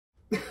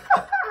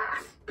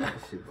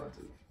shit about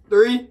to.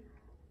 3,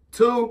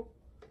 2,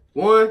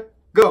 1,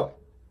 go.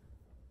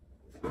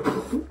 Hey,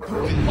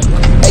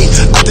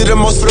 I did the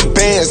most for the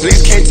bands.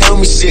 Niggas can't tell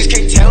me shit.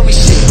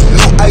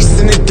 New ice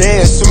in the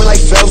dance, swimming like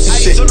Phelps and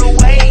shit.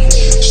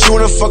 She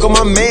wanna fuck on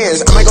my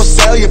mans. I might go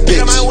sell your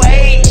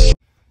bitch.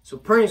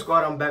 Supreme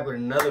Squad, I'm back with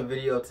another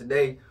video.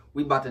 Today,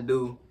 we about to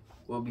do,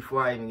 well,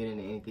 before I even get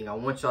into anything, I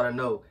want y'all to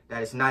know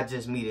that it's not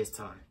just me this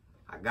time.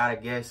 I got a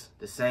guest,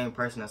 the same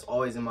person that's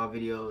always in my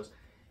videos,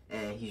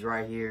 and he's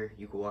right here.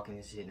 You can walk in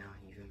this shit now,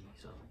 you feel me?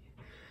 So,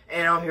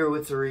 and I'm here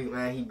with Tariq,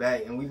 man. He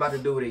back, and we about to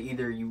do it.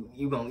 Either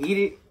you gonna eat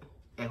it,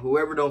 and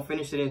whoever don't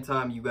finish it in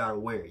time, you gotta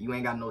wear it. You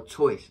ain't got no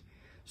choice.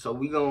 So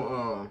we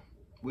gonna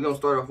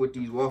start off with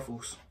these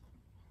waffles.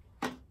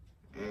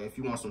 And if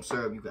you want some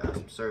syrup, you got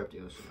some syrup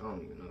there. So I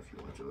don't even know if you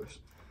want yours.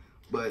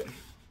 But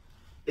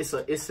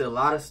it's a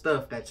lot of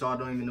stuff that y'all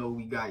don't even know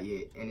we got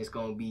yet, and it's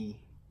gonna be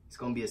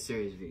a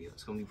serious video.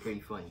 It's gonna be pretty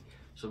funny.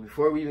 So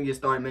before we even get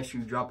started, make sure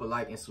you drop a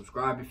like and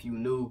subscribe if you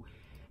new.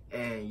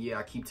 And yeah,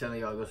 I keep telling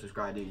y'all go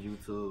subscribe to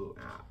YouTube.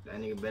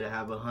 That nigga better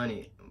have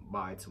 100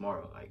 by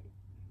tomorrow. Like,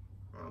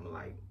 I'm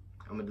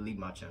gonna delete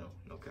my channel.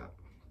 No cap.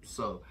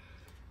 So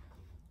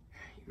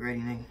you ready,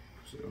 nigga?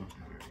 Sure.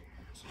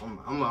 So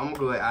I'm gonna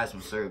go ahead and add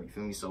some syrup, you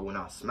feel me? So when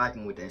I smack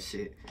him with that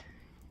shit,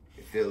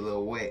 it feel a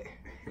little wet.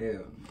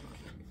 Hell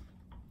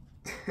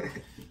There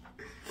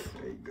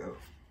you go.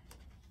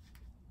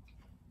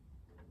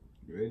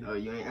 You ready? Oh,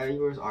 you ain't adding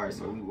yours? Alright,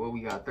 so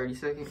we got 30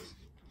 seconds?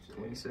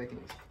 20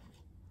 seconds.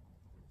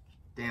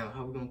 Damn,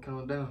 how we gonna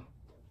count down?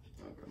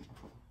 Okay, my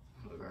phone.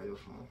 Look at your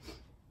phone.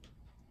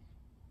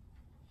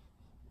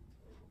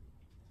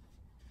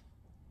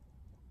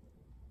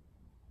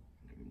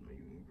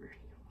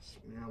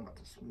 Man, I'm about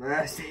to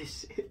smash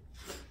this shit.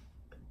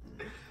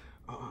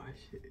 Oh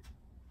shit.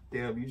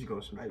 Damn, you just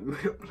gonna smack me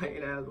with a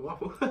plain ass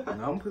waffle. Now I'm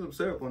gonna put some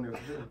syrup on there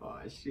for sure. Oh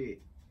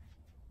shit.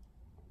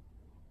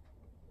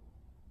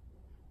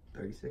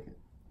 30 seconds.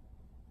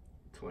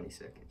 20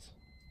 seconds.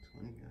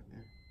 20,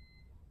 goddamn.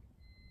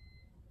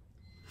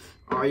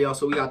 Alright, y'all,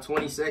 so we got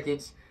 20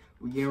 seconds.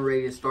 We getting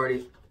ready to start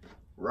it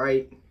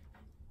right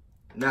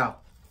now.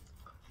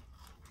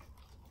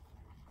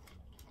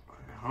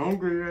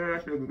 Hungry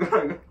ass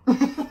nigga.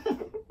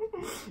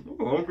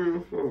 I'm hungry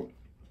as fuck.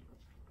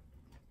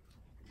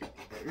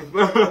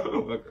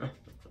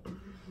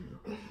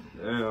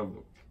 Damn.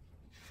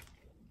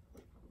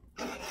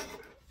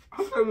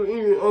 I'm never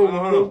eating over.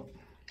 Hold on.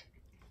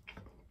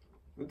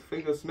 What the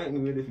fuck you smack me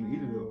with if you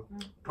eat it though?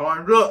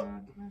 Time's up.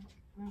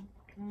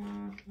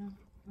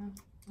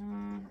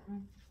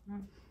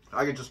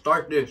 I get to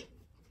start this.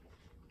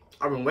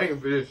 I've been waiting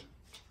for this.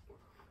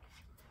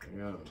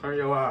 Yeah. Turn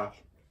your eyes.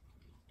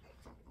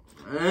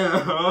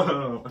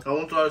 Yeah. I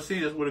want y'all to see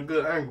this with a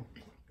good angle.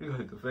 You gonna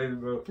hit the face,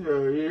 bro.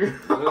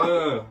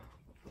 Yeah.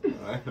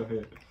 Alright, go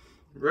ahead.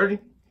 Ready?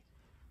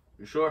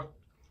 You sure?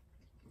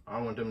 I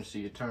want them to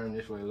see it turn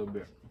this way a little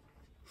bit.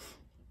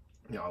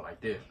 Y'all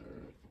like this.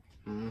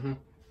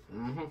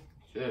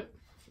 Shit.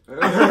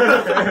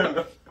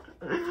 Alright,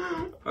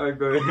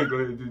 go ahead,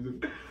 do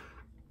it.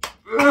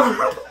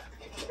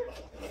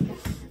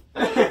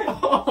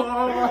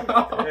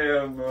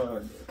 Hell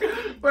no.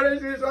 But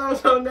this shit sounds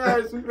so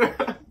nice.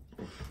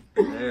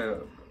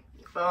 Damn.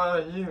 Oh,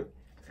 you.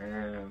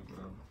 Damn,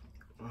 bro.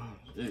 Oh,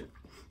 shit.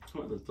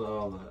 What the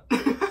all that?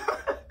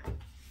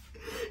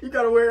 You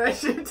gotta wear that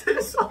shit to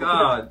the soul.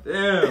 God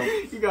damn.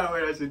 You gotta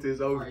wear that shit to the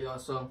soul. Alright, y'all,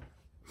 so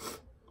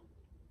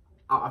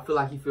I feel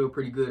like he feel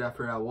pretty good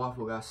after that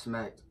waffle got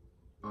smacked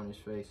on his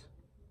face.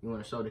 You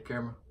wanna show the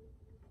camera?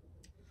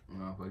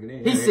 No, fuck it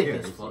in. He's sick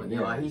as fuck.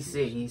 Yo,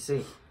 he's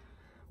sick.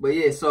 But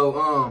yeah,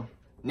 so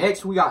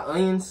next we got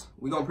onions.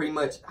 We gonna pretty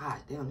much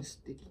damn, this is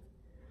sticky.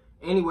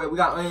 Anyway, we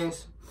got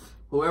onions.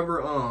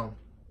 Whoever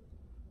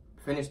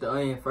finish the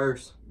onion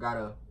first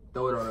gotta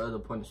throw it on the other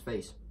opponent's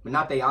face. But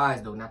not their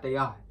eyes though, not their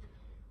eyes.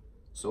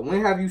 So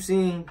when have you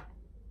seen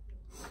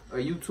a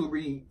YouTuber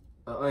eat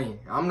an onion?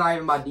 I'm not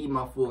even about to eat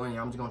my full onion.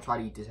 I'm just gonna try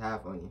to eat this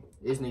half onion.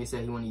 This nigga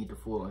said he wanna eat the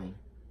full onion.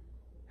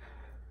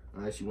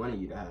 Unless you wanna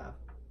eat the half.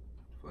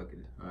 Fuck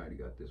it. I already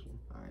got this one.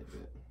 Alright,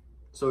 bet.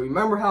 So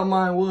remember how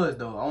mine was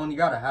though. I only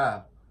got a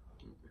half.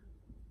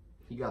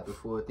 He got the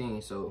full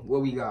thing. So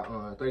what we got?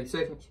 30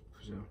 seconds?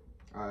 For sure.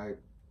 Alright.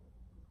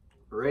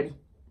 Ready?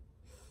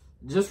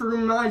 Just to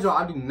remind y'all,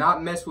 I do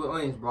not mess with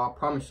onions, bro. I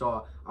promise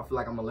y'all, I feel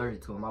like I'm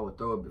allergic to them. I would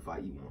throw up if I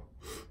eat one.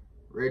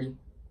 Ready,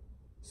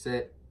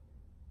 set,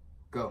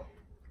 go.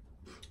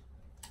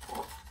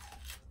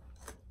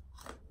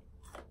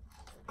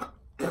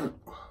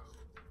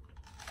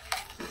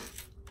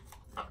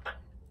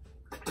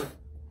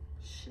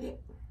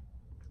 Shit.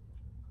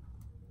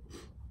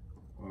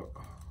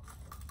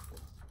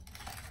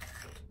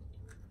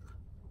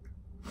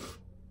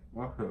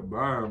 What's that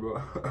burn,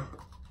 bro?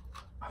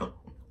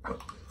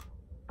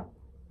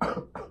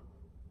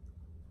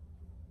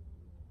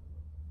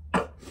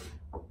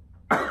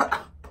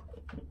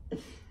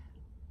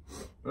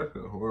 That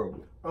feel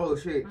horrible. Oh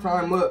shit,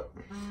 time up.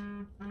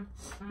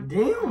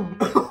 Damn.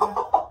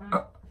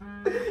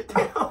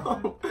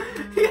 Damn.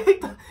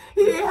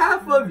 He ate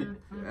half of it.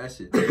 That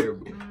shit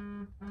terrible.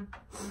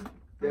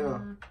 Yeah.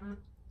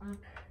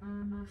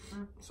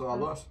 So I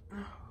lost.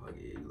 Oh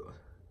yeah, you lost.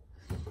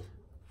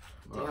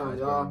 Damn,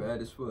 y'all.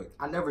 Bad as fuck.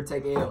 I never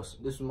take L's.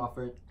 This was my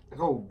first.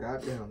 Oh,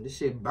 goddamn. This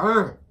shit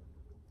burn.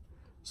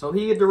 So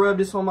he get to rub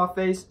this on my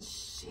face.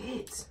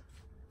 Shit.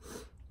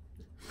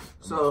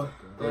 So,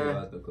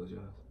 yeah. Close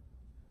your eyes.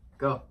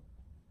 Go.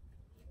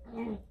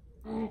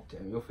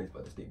 Damn, your face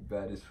about to stay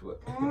bad as fuck.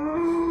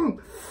 Oh,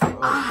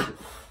 shit.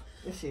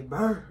 This shit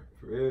burn.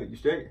 For real, you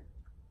straight?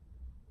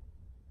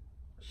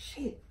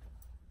 Shit.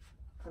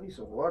 I need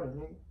some water,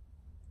 nigga.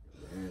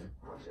 Man.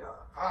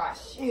 Ah,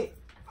 shit.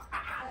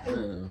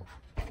 Damn.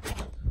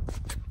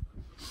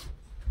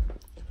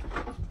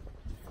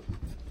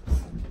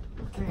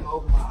 Can't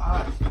open my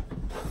eyes.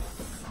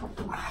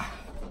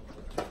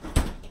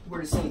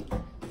 Where the seat?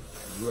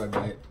 You right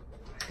back.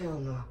 Hell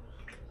no.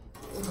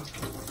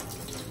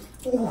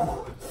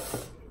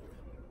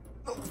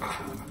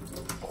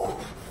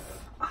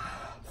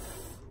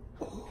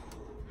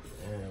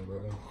 Damn, bro.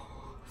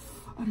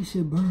 Oh, this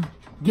shit burn.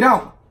 Get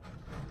out.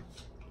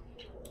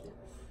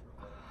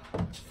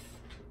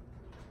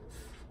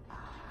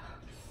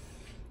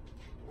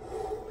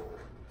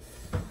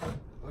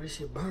 Oh, this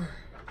shit burn.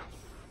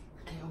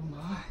 Hell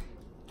my.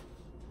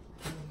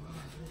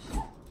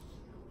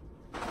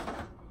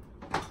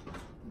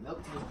 Milk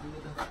tastes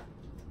good though.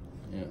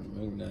 Yeah,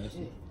 milk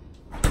nasty.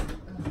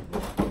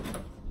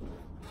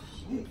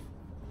 Shit.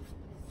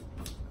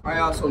 Alright,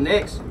 y'all, so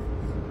next,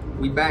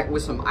 we back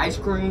with some ice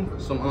cream.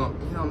 Some,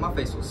 you know, my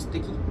face was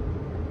sticky.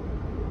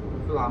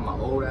 I feel like my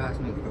old ass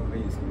nigga. Oh,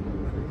 you skin on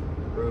your face.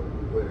 Bro,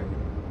 where?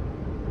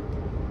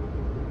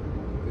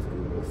 It's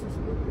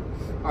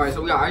good. Alright,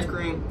 so we got ice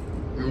cream,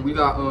 and we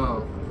got,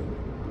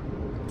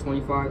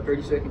 25,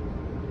 30 seconds.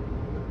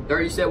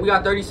 30 seconds, we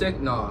got 30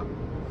 seconds, nah,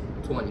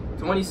 20.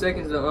 20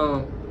 seconds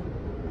to,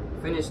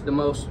 finish the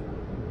most.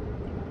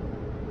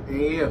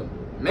 And yeah,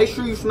 make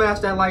sure you smash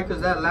that like,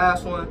 cause that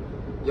last one,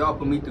 y'all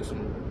put me through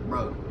some,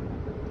 bro.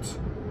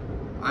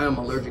 I am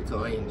allergic to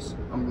onions.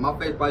 My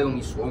face probably gonna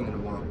be swollen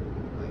tomorrow.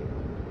 Like,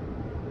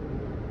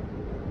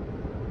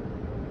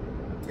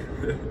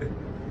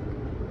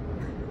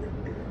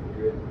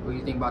 what do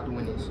you think about the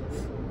winnings?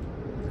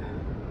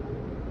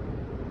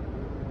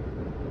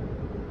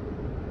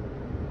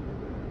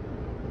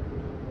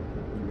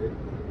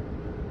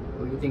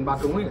 What do you think about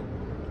the win?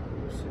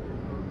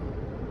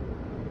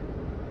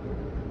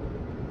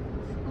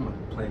 I'm a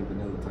plain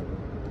vanilla type of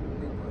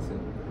nigga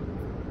myself.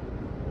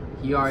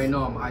 You already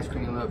know I'm an ice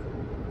cream lover.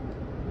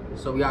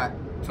 So we got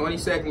 20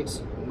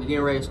 seconds. We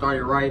getting ready to start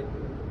it right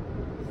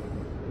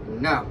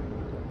now.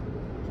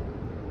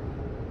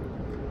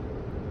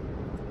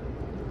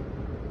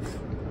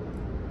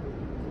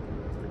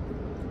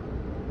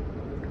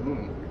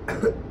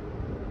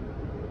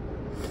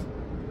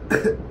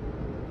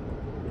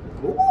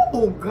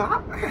 Oh,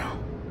 God damn.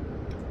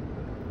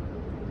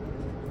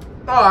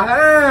 Oh,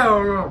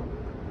 hell no.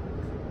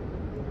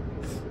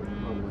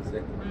 Hold on 1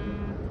 second.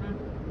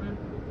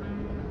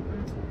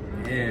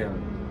 Damn.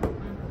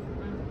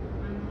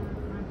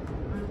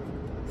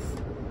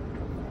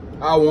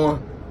 I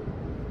won.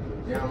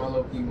 Yeah, my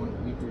low key want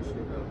to eat this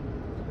shit though.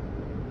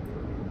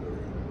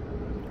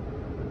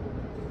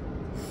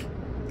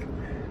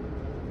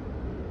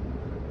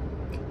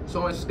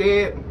 So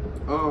instead,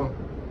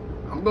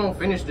 I'm gonna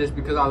finish this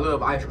because I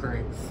love ice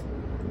cream.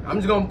 I'm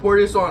just gonna pour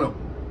this on them.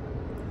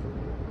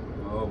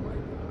 Oh my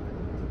god.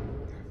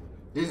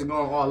 This is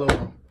going all over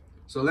them.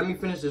 So let me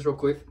finish this real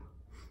quick.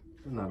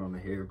 I'm not on the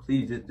hair.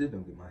 Please, just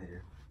don't get my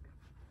hair.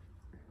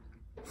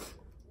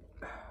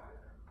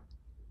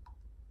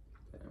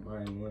 Damn,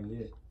 I ain't won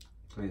yet.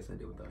 I guess I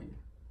did without you.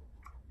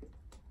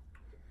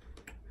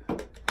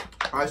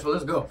 Alright, so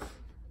let's go.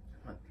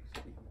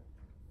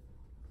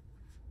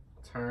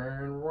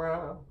 Turn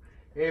around.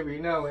 Every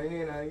now and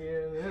then I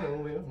get a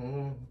little bit.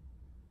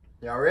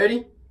 Y'all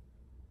ready?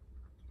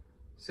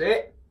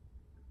 Set.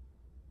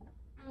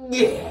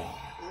 Yeah.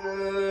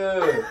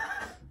 Hell.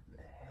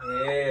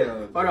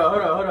 Hold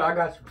on. I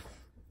got you.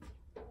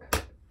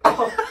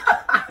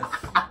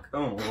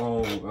 Come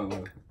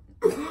on,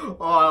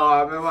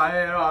 Oh, man, my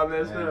head all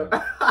messed up.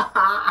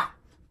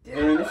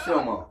 Damn, this shit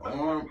on my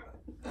arm.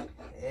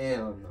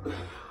 Hell no.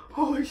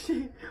 Holy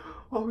shit.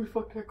 Oh, we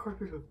fucked that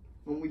carpet up.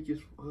 When we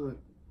just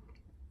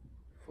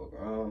Fuck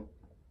around.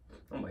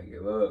 I might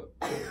give up.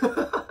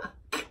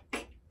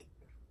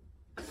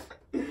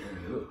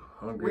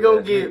 we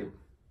gonna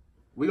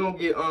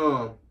get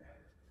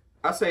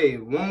I say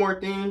one more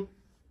thing,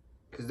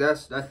 cause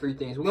that's 3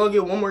 things. We're gonna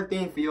get one more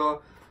thing for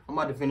y'all. I'm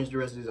about to finish the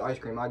rest of this ice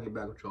cream. I'll get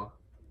back with y'all.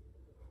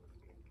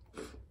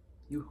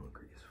 You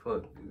hungry as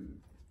fuck, dude.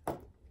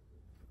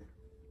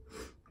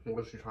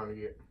 What you trying to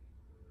get?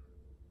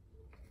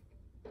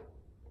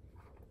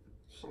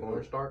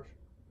 Cornstarch?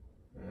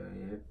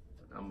 Yeah.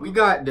 We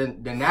got the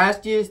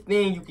nastiest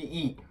thing you can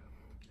eat.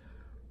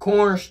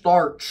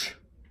 Cornstarch.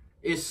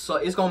 It's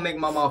gonna make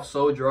my mouth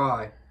so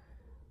dry.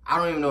 I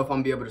don't even know if I'm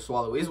gonna be able to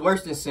swallow it. It's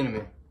worse than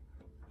cinnamon,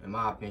 in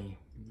my opinion.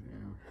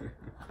 Yeah.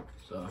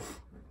 So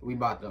we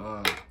about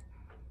to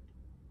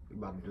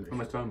about to do this. How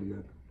much time we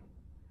got?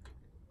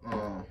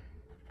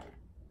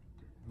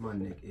 My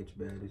neck itch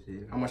bad as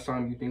hell. How much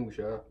time do you think we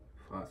should have?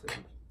 5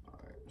 seconds.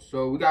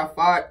 So we got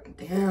 5.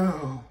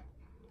 Damn.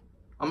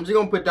 I'm just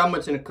gonna put that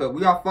much in the cup.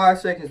 We got 5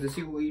 seconds to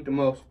see who eat the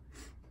most.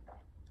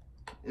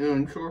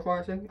 You sure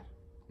 5 seconds?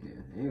 Yeah,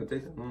 it ain't gonna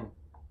take that long.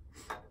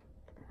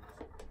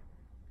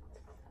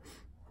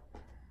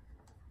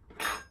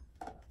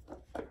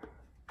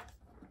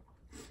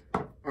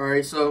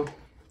 Alright, so.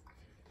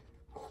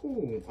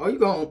 Cool. Oh, you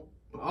going.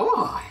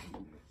 Oh,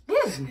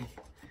 this nigga.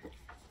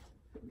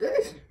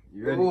 This.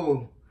 You ready?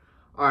 Ooh.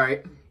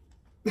 Alright.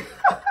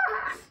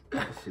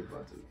 That shit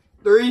about to.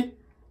 3,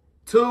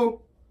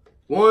 2,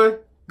 1,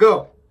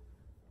 go.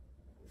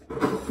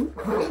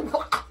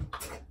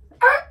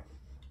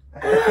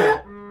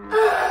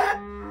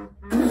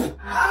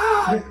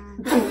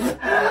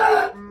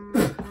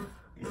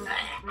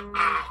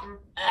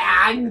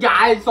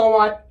 Guys, on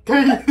my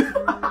teeth.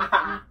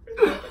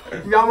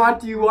 Got my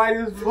teeth white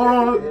as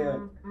fuck. Yeah.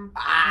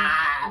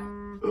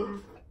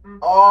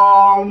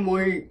 Oh,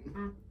 wait.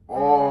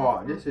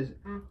 Oh, this is.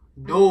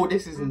 Dude,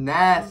 this is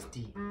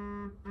nasty.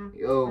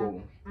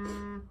 Yo.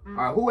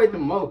 Alright, who ate the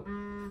most?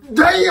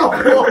 Damn!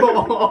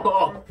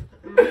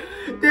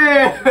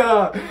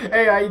 Damn!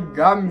 Hey, I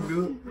got me,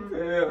 dude.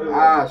 Yeah.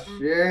 Ah,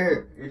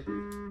 shit. This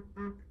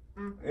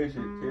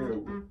shit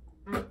terrible.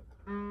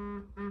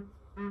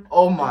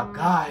 Oh my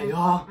god,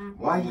 y'all.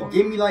 Why he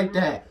get me like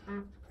that?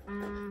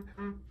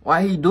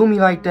 Why he do me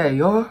like that,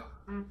 y'all?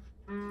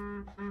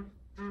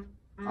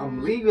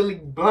 I'm legally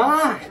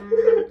blind.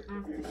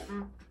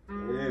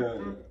 Yeah.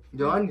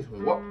 Yo, I need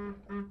some water.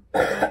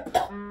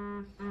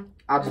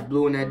 I just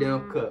blew in that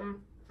damn cup.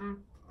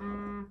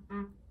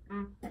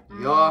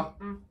 Y'all,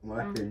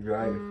 My shit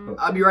dry as fuck.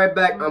 I'll be right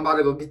back. I'm about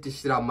to go get this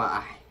shit out my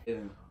eye. Yeah.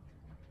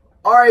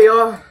 Alright,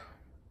 y'all.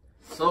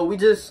 So I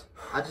just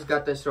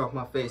got that shit off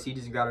my face. He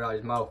just got it out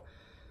his mouth.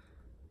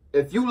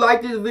 If you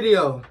like this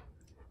video,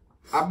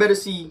 I better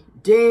see.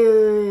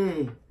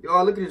 Dang.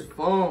 Y'all, look at his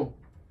phone.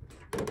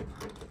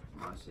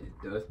 My shit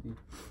dusty.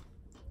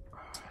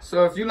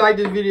 So if you like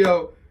this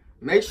video,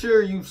 make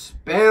sure you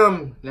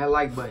spam that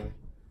like button.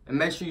 And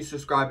make sure you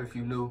subscribe if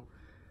you're new.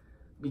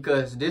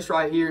 Because this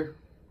right here,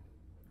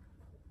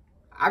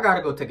 I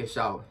gotta go take a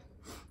shower.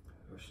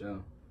 For sure.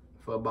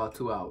 For about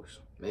 2 hours,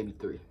 maybe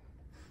 3.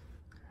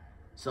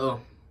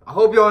 So I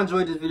hope y'all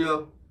enjoyed this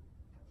video.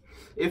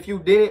 If you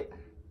didn't,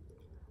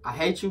 I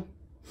hate you.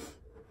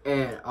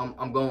 And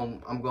I'm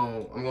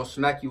gonna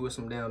smack you with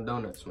some damn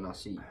donuts when I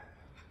see you.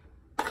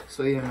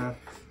 So yeah, man.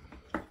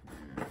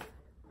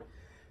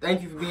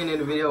 Thank you for being in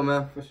the video,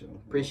 man. For sure.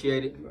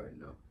 Appreciate it. You already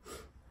know.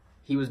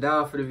 He was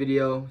down for the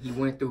video. He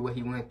went through what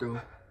he went through.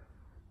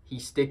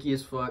 He's sticky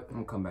as fuck. I'm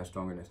gonna come back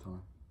stronger next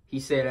time. He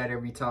said that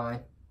every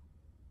time.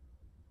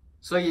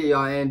 So yeah,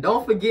 y'all, and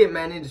don't forget,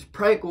 man, it's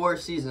prank war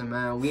season,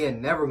 man. We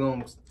ain't never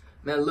gonna,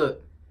 man,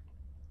 look.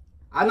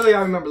 I know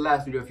y'all remember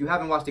last video. If you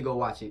haven't watched it, go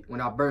watch it.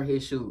 When I burnt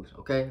his shoes,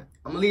 okay?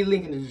 I'm gonna leave a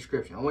link in the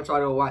description. I want y'all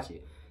to go watch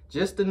it.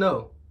 Just to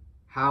know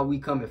how we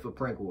coming for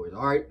prank wars,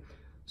 alright?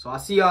 So I'll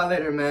see y'all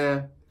later,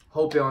 man.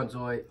 Hope y'all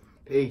enjoyed.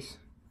 Peace.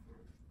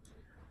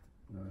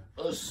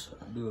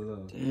 Do a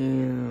little.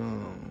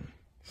 Damn.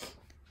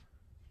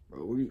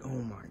 Bro, oh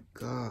my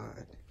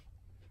God.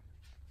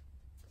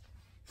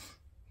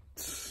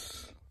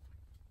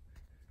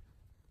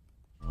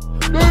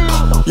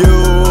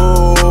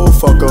 You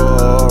fuck up.